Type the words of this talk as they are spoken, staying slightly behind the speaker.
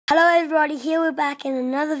Hello everybody, here we're back in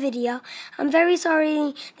another video. I'm very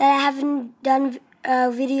sorry that I haven't done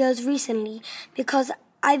videos recently because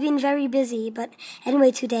I've been very busy. But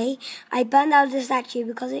anyway, today I burned out the statue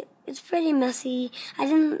because it's pretty messy. I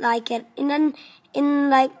didn't like it. And then in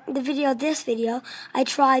this video, I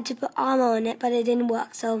tried to put armor on it, but it didn't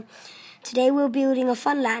work. So today we're building a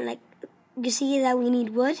fun land. Like you see that we need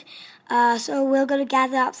wood. So we're gonna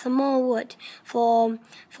gather up some more wood for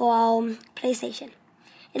our PlayStation.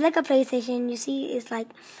 It's like a PlayStation. You see, it's like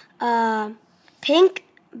pink,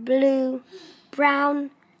 blue,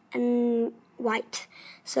 brown, and white.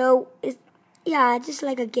 So it's just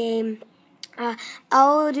like a game.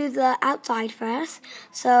 I'll do the outside first,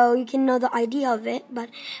 so you can know the idea of it. But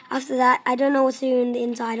after that, I don't know what to do in the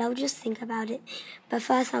inside. I'll just think about it. But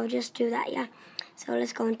first, I'll just do that. Yeah. So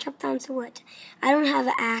let's go and chop down some wood. I don't have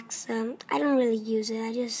an axe. I don't really use it.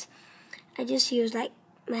 I just use like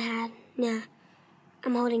my hand. Yeah.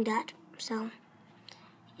 I'm holding that, so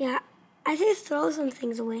yeah, I think throw some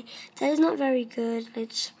things away. That is not very good.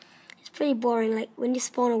 It's pretty boring. Like when you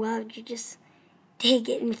spawn a world, you just take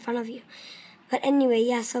it in front of you. But anyway,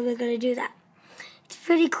 yeah, so we're gonna do that. It's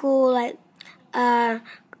pretty cool. Like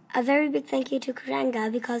a very big thank you to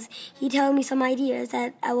Karanga because he told me some ideas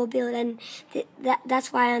that I will build, and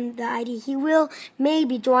that's why I'm the ID. He will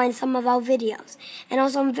maybe join some of our videos. And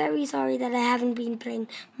also, I'm very sorry that I haven't been playing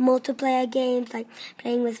multiplayer games, like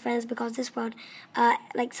playing with friends, because this world,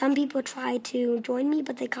 like some people try to join me,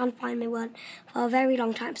 but they can't find my world for a very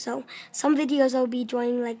long time. So some videos I'll be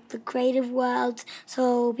joining like the creative worlds,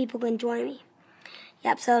 so people can join me.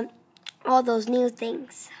 Yep. So all those new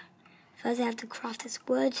things. First I have to craft this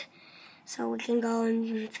wood so we can go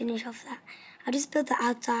and finish off that. I'll just build the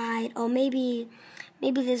outside, or maybe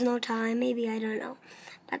there's no time, maybe, I don't know.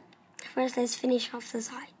 But first let's finish off the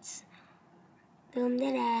sides. Boom,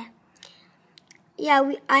 there.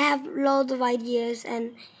 Yeah, I have loads of ideas,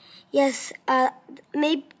 and yes,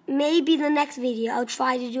 maybe the next video I'll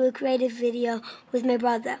try to do a creative video with my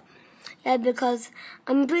brother. Yeah, because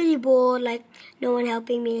I'm pretty bored, like no one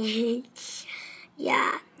helping me.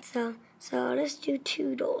 Yeah, so let's do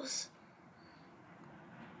 2 doors.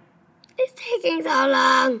 It's taking so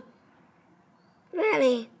long.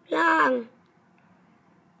 Really long.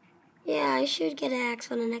 Yeah, I should get an axe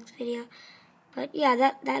for the next video. But yeah,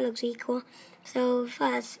 that looks equal. So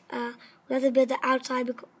first, we have to build the outside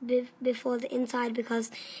before the inside,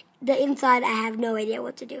 because the inside I have no idea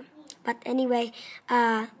what to do. But anyway,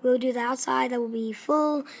 we'll do the outside. That will be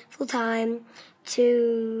full time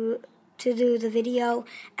to do the video,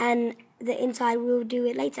 and the inside we'll do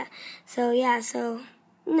it later. So yeah,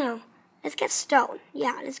 no, let's get stone.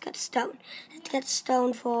 Yeah, let's get stone. Let's get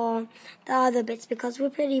stone for the other bits, because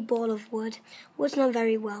we're pretty bored of wood. Wood's not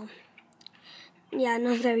very well. Yeah,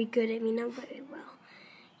 not very good. I mean, not very well.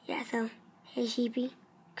 Yeah, so hey sheepy,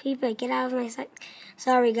 creeper, get out of my sight.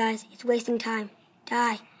 Sorry guys, it's wasting time.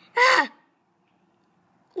 Die. Ah!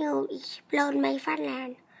 You explode my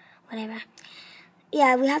farmland. Whatever.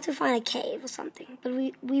 Yeah, we have to find a cave or something, but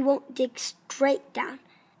we won't dig straight down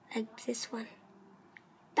like this one.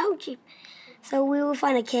 Don't you? So we will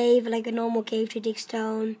find a cave, like a normal cave to dig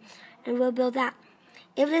stone, and we'll build that.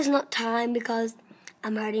 If there's not time, because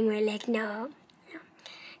I'm hurting my leg now.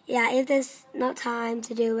 Yeah, if there's not time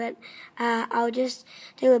to do it, I'll just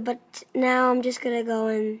do it. But now I'm just gonna go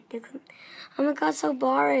and do. Oh my God, so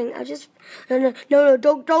boring. No,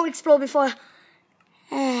 don't explode before.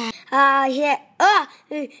 Yeah.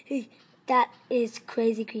 That is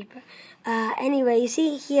crazy creeper. Anyway, you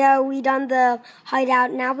see here we done the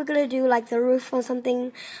hideout. Now we're gonna do like the roof or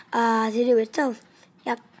something to do it. So,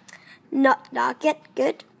 yep. Not dark yet.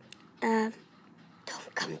 Good. Don't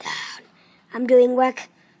come down. I'm doing work.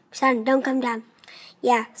 Son, don't come down.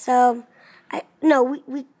 Yeah. So,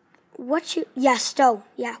 stone.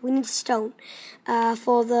 Yeah, we need stone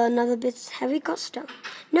for the another bits. Have we got stone?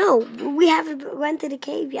 No, we haven't went to the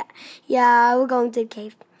cave yet. Yeah, we're going to the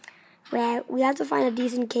cave. Where we have to find a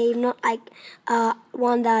decent cave, not like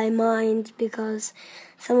one that I mined, because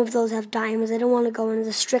some of those have diamonds. I don't want to go into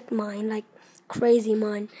the strict mine, like crazy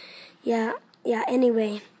mine. Yeah.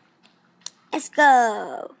 Anyway, let's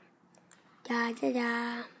go. Da da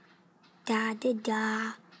da, da da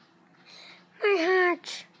da. My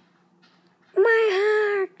heart.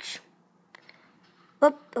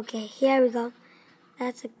 Oop, okay, here we go.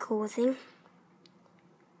 That's a cool thing.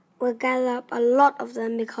 We'll gather up a lot of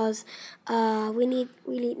them because we need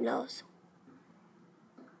those.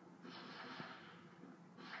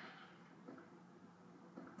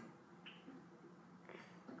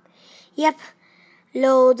 Yep,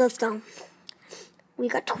 loads of stone. We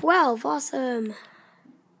got 12, awesome.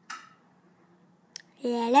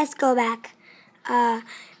 Yeah, let's go back.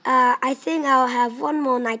 I think I'll have one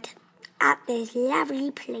more night at this lovely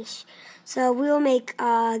place. So we'll make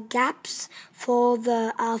gaps for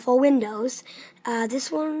the for windows.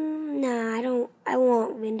 This one, nah, I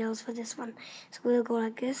want windows for this one. So we'll go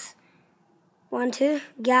like this. 1, 2,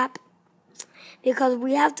 gap. Because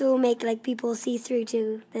we have to make like people see through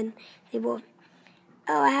too. Then they will.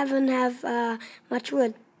 Oh, I haven't have much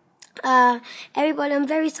wood. Everybody, I'm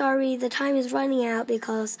very sorry. The time is running out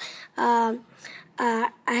because I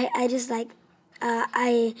just like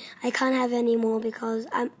I can't have any more because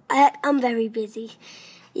I'm very busy.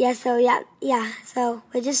 Yeah, so yeah. So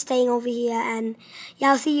we're just staying over here, and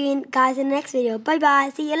yeah, I'll see you guys in the next video. Bye bye.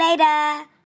 See you later.